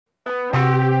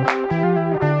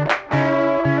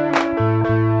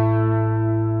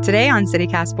Today on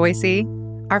CityCast Boise,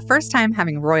 our first time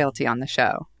having royalty on the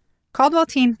show. Caldwell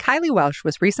teen Kylie Welsh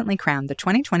was recently crowned the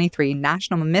 2023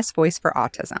 National Miss Voice for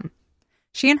Autism.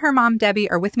 She and her mom, Debbie,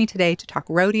 are with me today to talk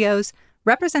rodeos,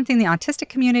 representing the autistic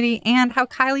community, and how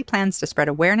Kylie plans to spread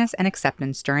awareness and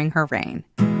acceptance during her reign.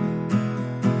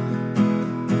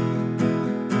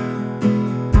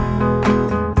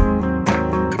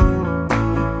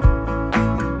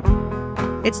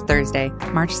 It's Thursday,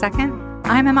 March 2nd.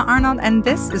 I'm Emma Arnold, and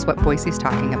this is what Boise's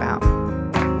talking about.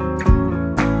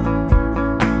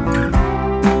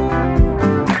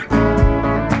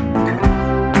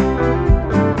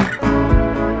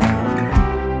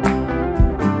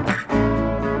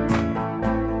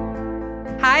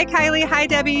 Hi, Kylie. Hi,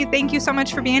 Debbie. Thank you so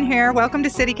much for being here. Welcome to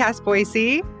CityCast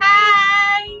Boise.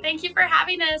 Hi. Thank you for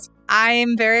having us.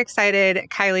 I'm very excited,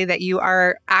 Kylie, that you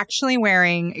are actually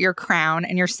wearing your crown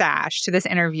and your sash to this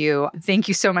interview. Thank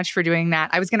you so much for doing that.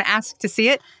 I was going to ask to see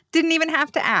it. Didn't even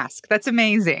have to ask. That's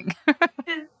amazing.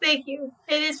 Thank you.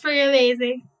 It is pretty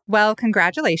amazing. Well,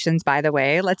 congratulations, by the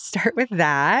way. Let's start with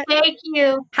that. Thank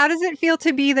you. How does it feel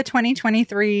to be the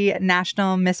 2023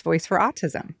 National Miss Voice for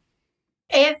Autism?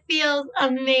 It feels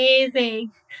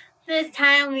amazing. This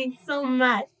time means so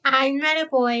much. I met a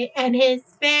boy and his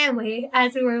family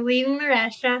as we were leaving the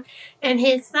restaurant, and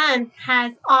his son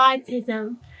has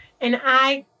autism. And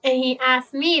he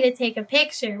asked me to take a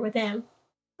picture with him.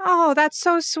 Oh, that's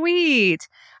so sweet.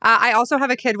 I also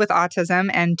have a kid with autism,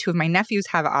 and two of my nephews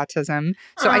have autism.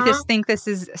 So I just think this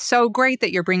is so great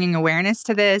that you're bringing awareness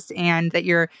to this and that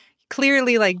you're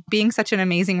clearly being such an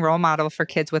amazing role model for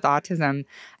kids with autism.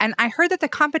 And I heard that the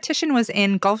competition was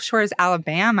in Gulf Shores,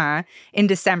 Alabama in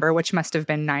December, which must have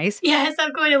been nice. Yes,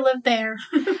 I'm going to live there.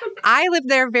 I lived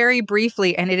there very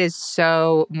briefly, and it is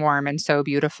so warm and so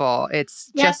beautiful. It's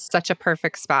just such a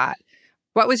perfect spot.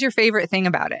 What was your favorite thing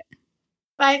about it?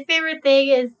 My favorite thing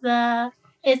is the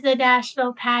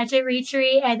national pageant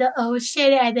retreat and the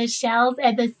ocean and the shells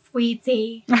and the sweet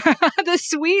tea. The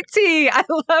sweet tea. I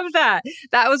love that.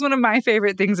 That was one of my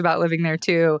favorite things about living there,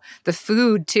 too. The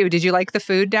food, too. Did you like the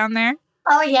food down there?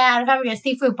 Oh, yeah. I'm having a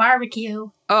seafood barbecue.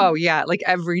 Oh, yeah.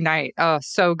 Every night. Oh,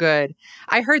 so good.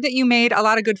 I heard that you made a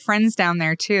lot of good friends down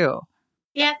there, too.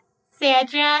 Yep.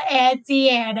 Sandra and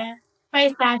Deanna.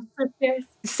 My Sash sisters.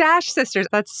 Sash sisters.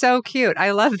 That's so cute.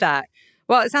 I love that.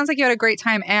 Well, it sounds like you had a great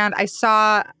time, and I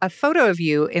saw a photo of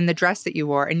you in the dress that you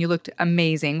wore, and you looked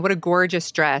amazing. What a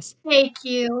gorgeous dress. Thank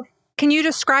you. Can you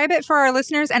describe it for our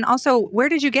listeners? And also, where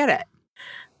did you get it?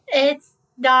 It's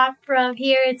not from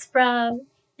here. It's from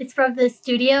the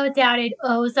studio down in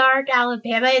Ozark,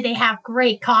 Alabama, and they have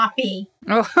great coffee.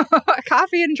 Oh,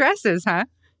 coffee and dresses, huh?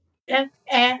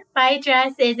 And my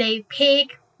dress is a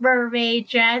pink mermaid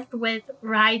dress with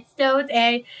rhinestones,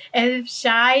 and if it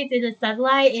shines in the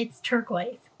sunlight, it's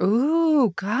turquoise.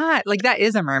 Ooh, God. That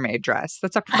is a mermaid dress.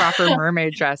 That's a proper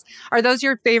mermaid dress. Are those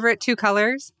your favorite two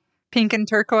colors? Pink and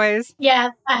turquoise? Yeah.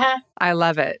 I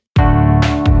love it.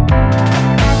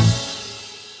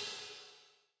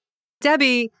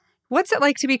 Debbie, what's it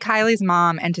like to be Kylie's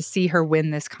mom and to see her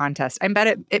win this contest? I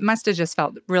bet it must have just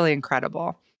felt really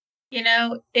incredible.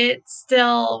 It's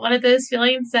still one of those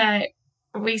feelings that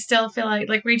we still feel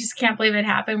like we just can't believe it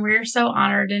happened. We're so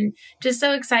honored and just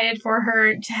so excited for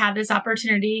her to have this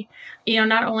opportunity.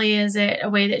 Not only is it a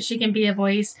way that she can be a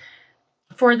voice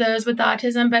for those with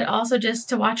autism, but also just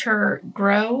to watch her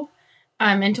grow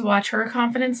and to watch her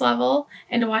confidence level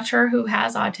and to watch her who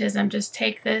has autism just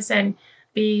take this and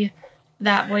be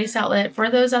that voice outlet for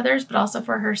those others, but also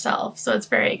for herself. So it's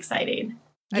very exciting.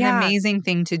 An amazing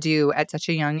thing to do at such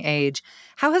a young age.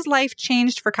 How has life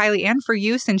changed for Kylie and for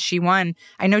you since she won?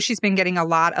 I know she's been getting a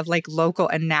lot of local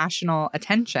and national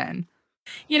attention.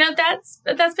 That's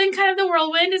been kind of the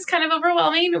whirlwind. It's kind of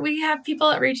overwhelming. We have people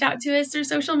that reach out to us through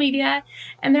social media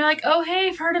and they're like, oh, hey,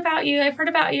 I've heard about you.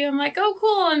 I'm like, oh,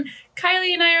 cool. And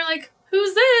Kylie and I are like,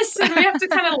 who's this? And we have to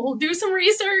kind of do some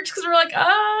research because we're like,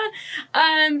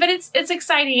 but it's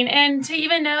exciting. And to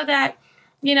even know that,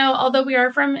 although we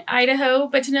are from Idaho,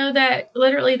 but to know that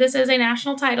literally this is a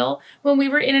national title. When we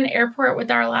were in an airport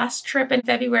with our last trip in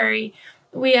February,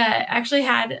 we actually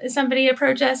had somebody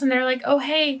approach us and they're like, oh,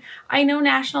 hey, I know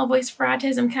National Voice for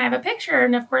Autism. Can I have a picture?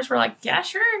 And of course, we're like, yeah,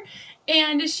 sure.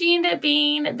 And she ended up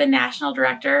being the national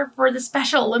director for the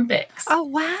Special Olympics. Oh,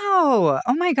 wow.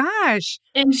 Oh, my gosh.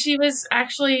 And she was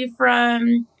actually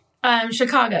from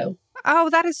Chicago.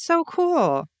 Oh, that is so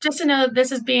cool. Just to know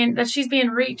that she's being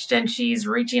reached and she's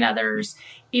reaching others,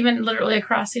 even literally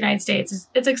across the United States.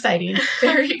 It's exciting.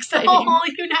 Very exciting. Oh,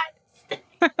 United States.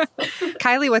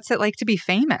 Kylie, what's it like to be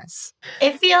famous?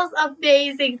 It feels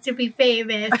amazing to be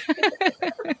famous.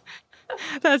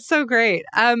 That's so great.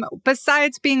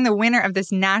 Besides being the winner of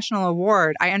this national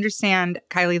award, I understand,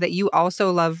 Kylie, that you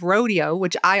also love rodeo,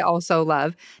 which I also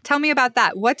love. Tell me about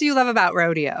that. What do you love about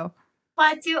rodeo?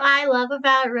 What do I love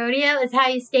about rodeo is how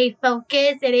you stay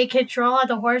focused and in control of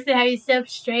the horse and how you sit up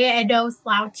straight and no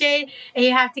slouching. And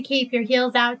you have to keep your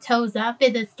heels out, toes up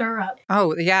in the stirrup.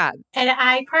 Oh, yeah. And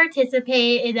I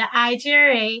participate in the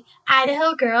IGRA,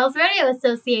 Idaho Girls Rodeo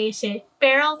Association,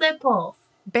 Barrels and Poles.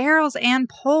 Barrels and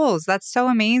poles. That's so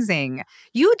amazing.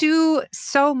 You do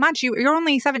so much. You're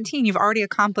only 17. You've already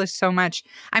accomplished so much.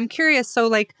 I'm curious. So,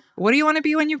 like, what do you want to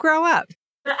be when you grow up?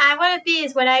 What I want to be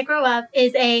is when I grow up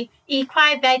is a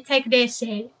equine vet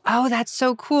technician. Oh, that's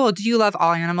so cool. Do you love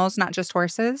all animals, not just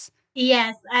horses?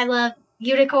 Yes, I love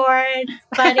unicorns,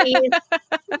 bunnies,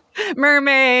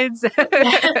 Mermaids.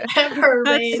 and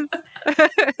mermaids.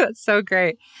 That's so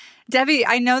great. Debbie,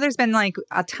 I know there's been like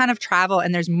a ton of travel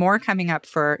and there's more coming up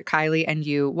for Kylie and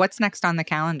you. What's next on the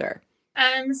calendar?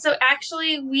 So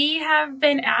actually, we have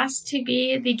been asked to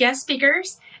be the guest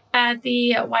speakers at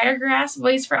the Wiregrass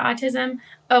Voice for Autism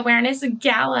Awareness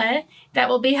Gala that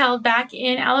will be held back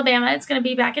in Alabama. It's going to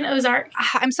be back in Ozark.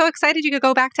 I'm so excited you could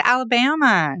go back to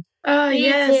Alabama. Oh,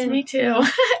 yes, too. me too.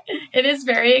 It is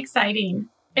very exciting.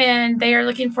 And they are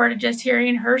looking forward to just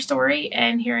hearing her story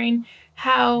and hearing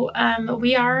how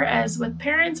we are as with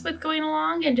parents with going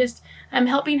along and just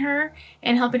helping her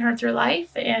through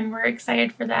life. And we're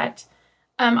excited for that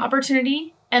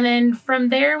opportunity. And then from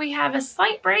there, we have a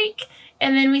slight break.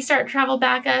 And then we start travel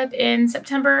back up in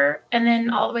September and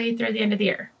then all the way through the end of the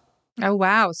year. Oh,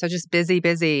 wow. So just busy,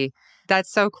 busy.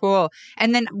 That's so cool.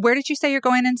 And then where did you say you're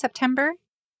going in September?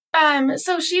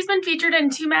 So she's been featured in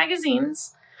 2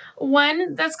 magazines.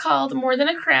 One that's called More Than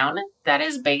a Crown, that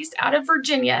is based out of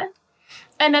Virginia.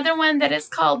 Another one that is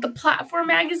called the Platform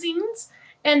Magazines,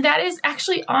 and that is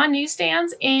actually on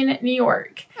newsstands in New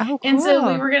York. Oh, cool. And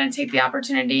so we were going to take the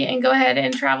opportunity and go ahead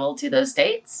and travel to those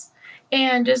states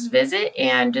and just visit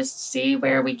and just see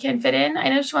where we can fit in. I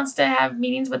know she wants to have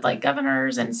meetings with like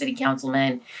governors and city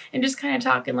councilmen and just kind of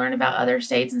talk and learn about other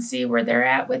states and see where they're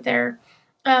at with their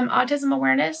autism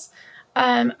awareness.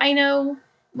 I know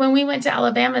when we went to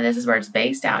Alabama, this is where it's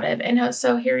based out of. And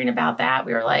so hearing about that,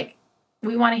 we were like,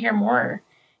 we want to hear more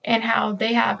and how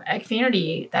they have a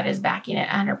community that is backing it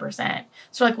 100%.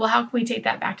 So like, well, how can we take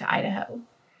that back to Idaho?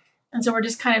 And so we're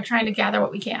just kind of trying to gather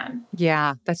what we can.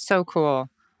 Yeah, that's so cool.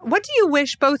 What do you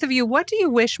wish, both of you, what do you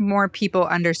wish more people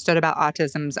understood about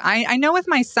autism? I know with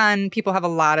my son, people have a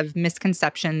lot of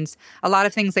misconceptions, a lot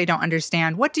of things they don't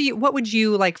understand. What would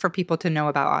you like for people to know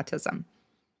about autism?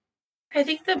 I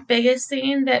think the biggest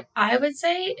thing that I would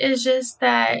say is just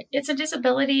that it's a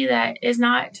disability that is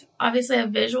not obviously a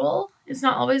visual. It's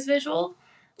not always visual.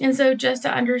 And so just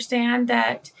to understand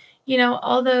that,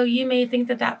 although you may think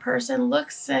that that person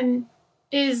looks and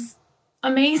is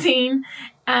amazing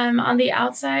on the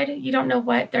outside, you don't know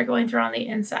what they're going through on the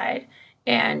inside.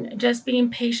 And just being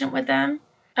patient with them.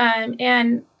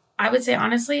 And I would say,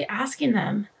 honestly, asking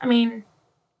them.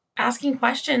 Asking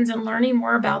questions and learning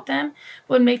more about them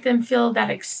would make them feel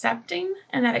that accepting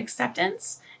and that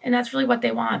acceptance. And that's really what they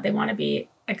want. They want to be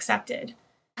accepted.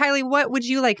 Kylie, what would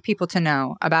you like people to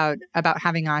know about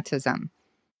having autism?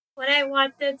 What I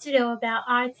want them to know about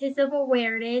autism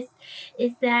awareness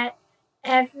is that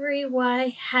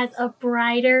everyone has a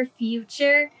brighter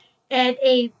future and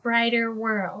a brighter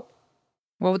world.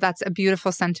 Well, that's a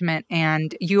beautiful sentiment,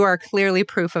 and you are clearly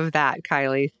proof of that,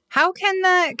 Kylie. How can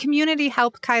the community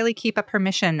help Kylie keep up her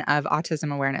mission of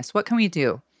autism awareness? What can we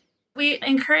do? We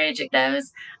encourage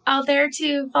those out there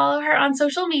to follow her on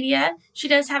social media. She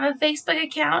does have a Facebook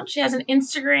account. She has an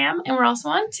Instagram, and we're also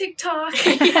on TikTok.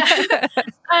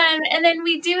 And then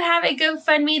we do have a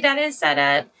GoFundMe that is set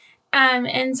up.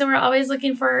 And so we're always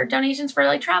looking for donations for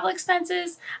like travel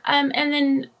expenses. And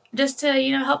then just to,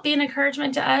 help be an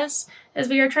encouragement to us as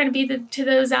we are trying to be to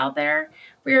those out there.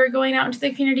 We are going out into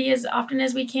the community as often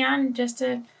as we can just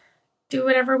to do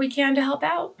whatever we can to help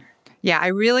out. Yeah, I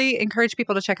really encourage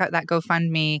people to check out that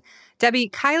GoFundMe. Debbie,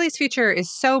 Kylie's future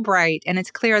is so bright, and it's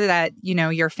clear that,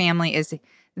 your family is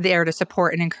there to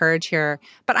support and encourage her.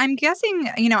 But I'm guessing,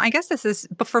 I guess this is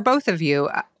for both of you.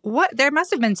 There must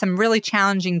have been some really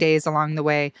challenging days along the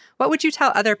way. What would you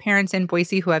tell other parents in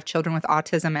Boise who have children with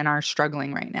autism and are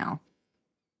struggling right now?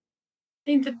 I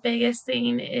think the biggest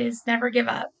thing is never give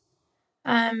up.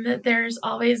 There's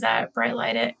always that bright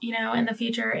light, in the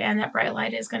future, and that bright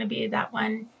light is going to be that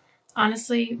one.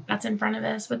 Honestly, that's in front of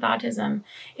us with autism.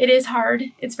 It is hard.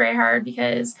 It's very hard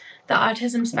because the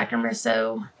autism spectrum is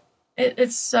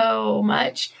it's so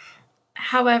much.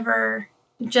 However,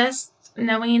 just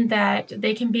knowing that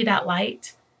they can be that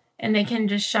light and they can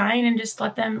just shine and just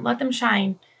let them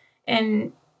shine.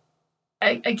 And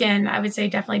again, I would say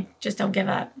definitely just don't give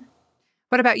up.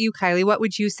 What about you, Kylie? What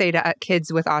would you say to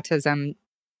kids with autism?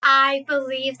 I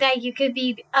believe that you could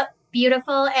be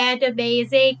beautiful and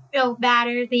amazing no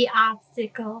matter the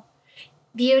obstacle.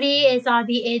 Beauty is on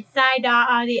the inside, not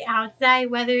on the outside,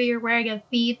 whether you're wearing a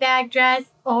feedback dress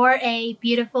or a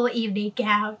beautiful evening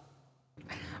gown.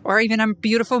 Or even a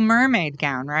beautiful mermaid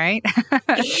gown, right?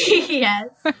 Yes.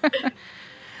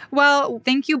 Well,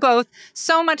 thank you both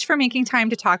so much for making time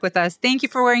to talk with us. Thank you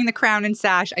for wearing the crown and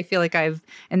sash. I feel like I'm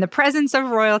in the presence of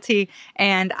royalty,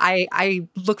 and I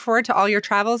look forward to all your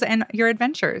travels and your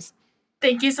adventures.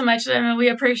 Thank you so much, Emma. We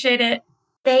appreciate it.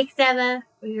 Thanks, Emma.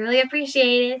 We really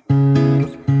appreciate it.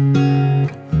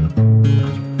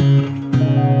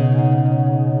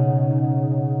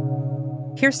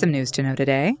 Here's some news to know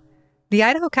today. The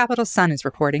Idaho Capital Sun is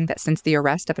reporting that since the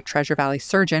arrest of a Treasure Valley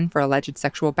surgeon for alleged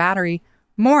sexual battery,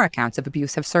 more accounts of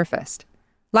abuse have surfaced.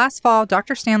 Last fall,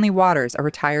 Dr. Stanley Waters, a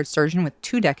retired surgeon with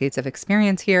 2 decades of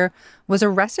experience here, was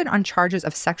arrested on charges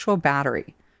of sexual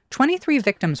battery. 23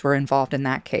 victims were involved in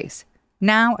that case.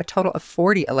 Now, a total of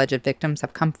 40 alleged victims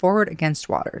have come forward against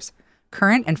Waters.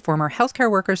 Current and former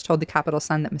healthcare workers told the Capital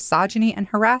Sun that misogyny and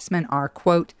harassment are,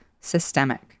 quote,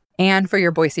 systemic. And for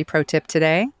your Boise Pro Tip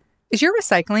today, is your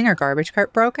recycling or garbage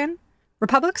cart broken?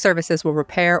 Republic Services will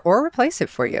repair or replace it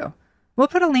for you. We'll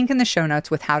put a link in the show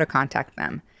notes with how to contact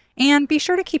them. And be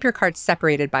sure to keep your carts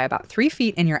separated by about 3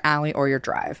 feet in your alley or your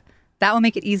drive. That will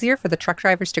make it easier for the truck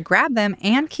drivers to grab them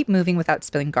and keep moving without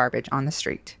spilling garbage on the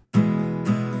street.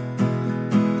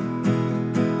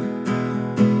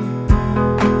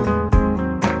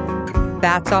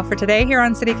 That's all for today here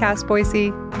on CityCast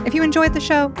Boise. If you enjoyed the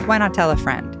show, why not tell a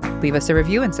friend? Leave us a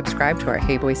review and subscribe to our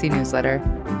Hey Boise newsletter.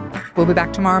 We'll be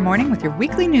back tomorrow morning with your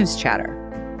weekly news chatter.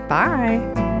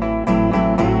 Bye.